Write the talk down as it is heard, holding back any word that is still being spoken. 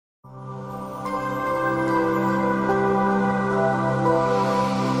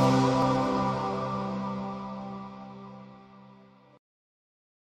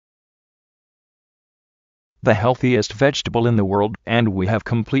the healthiest vegetable in the world, and we have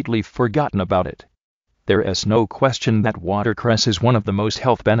completely forgotten about it. There is no question that watercress is one of the most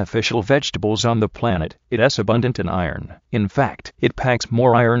health beneficial vegetables on the planet. It is abundant in iron. In fact, it packs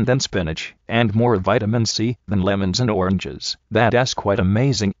more iron than spinach, and more vitamin C than lemons and oranges. That is quite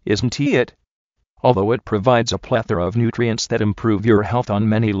amazing, isn't it? Although it provides a plethora of nutrients that improve your health on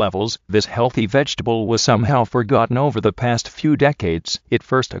many levels, this healthy vegetable was somehow forgotten over the past few decades. It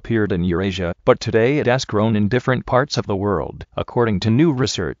first appeared in Eurasia, but today it has grown in different parts of the world. According to new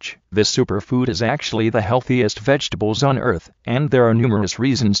research, this superfood is actually the healthiest vegetables on Earth, and there are numerous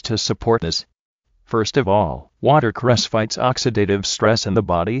reasons to support this. First of all, watercress fights oxidative stress in the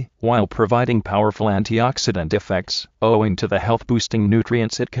body, while providing powerful antioxidant effects. Owing to the health-boosting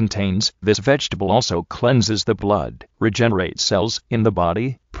nutrients it contains, this vegetable also cleanses the blood, regenerates cells in the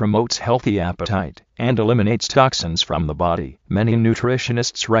body, promotes healthy appetite, and eliminates toxins from the body. Many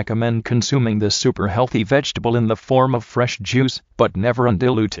nutritionists recommend consuming this super healthy vegetable in the form of fresh juice, but never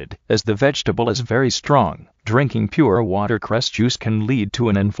undiluted, as the vegetable is very strong. Drinking pure watercress juice can lead to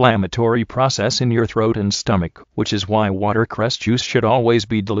an inflammatory process in your throat and stomach, which is why watercress juice should always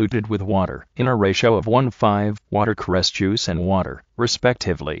be diluted with water, in a ratio of 1:5, watercress juice and water,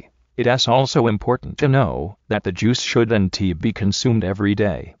 respectively. It is also important to know that the juice shouldn't be consumed every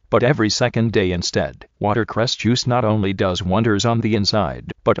day, but every second day instead. Watercress juice not only does wonders on the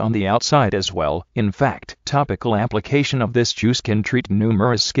inside, but on the outside as well. In fact, topical application of this juice can treat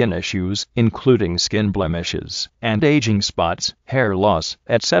numerous skin issues, including skin blemishes, and aging spots, hair loss,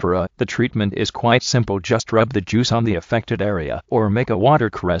 etc. The treatment is quite simple. Just rub the juice on the affected area, or make a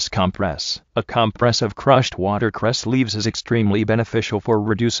watercress compress. A compress of crushed watercress leaves is extremely beneficial for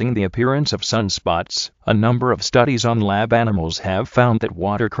reducing the appearance of sunspots. A number of studies on lab animals have found that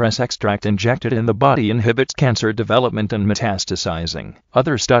watercress extract injected in the body inhibits cancer development and metastasizing.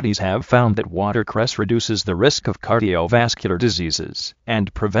 Other studies have found that watercress reduces the risk of cardiovascular diseases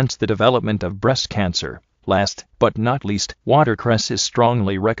and prevents the development of breast cancer. Last but not least, watercress is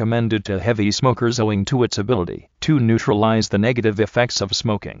strongly recommended to heavy smokers owing to its ability to neutralize the negative effects of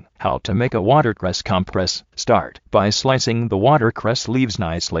smoking. How to make a watercress compress? Start by slicing the watercress leaves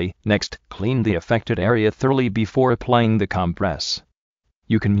nicely. Next, clean the affected area thoroughly before applying the compress.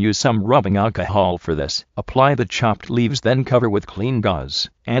 You can use some rubbing alcohol for this. Apply the chopped leaves, then cover with clean gauze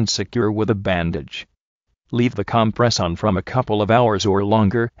and secure with a bandage. Leave the compress on from a couple of hours or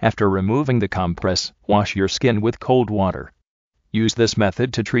longer. After removing the compress, wash your skin with cold water. Use this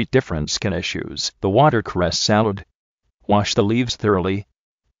method to treat different skin issues. The watercress salad. Wash the leaves thoroughly.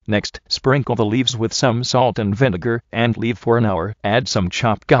 Next, sprinkle the leaves with some salt and vinegar and leave for an hour. Add some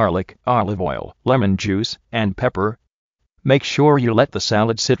chopped garlic, olive oil, lemon juice, and pepper. Make sure you let the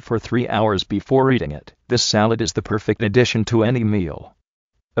salad sit for 3 hours before eating it. This salad is the perfect addition to any meal.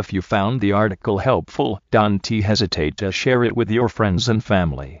 If you found the article helpful, don't hesitate to share it with your friends and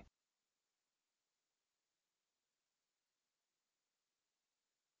family.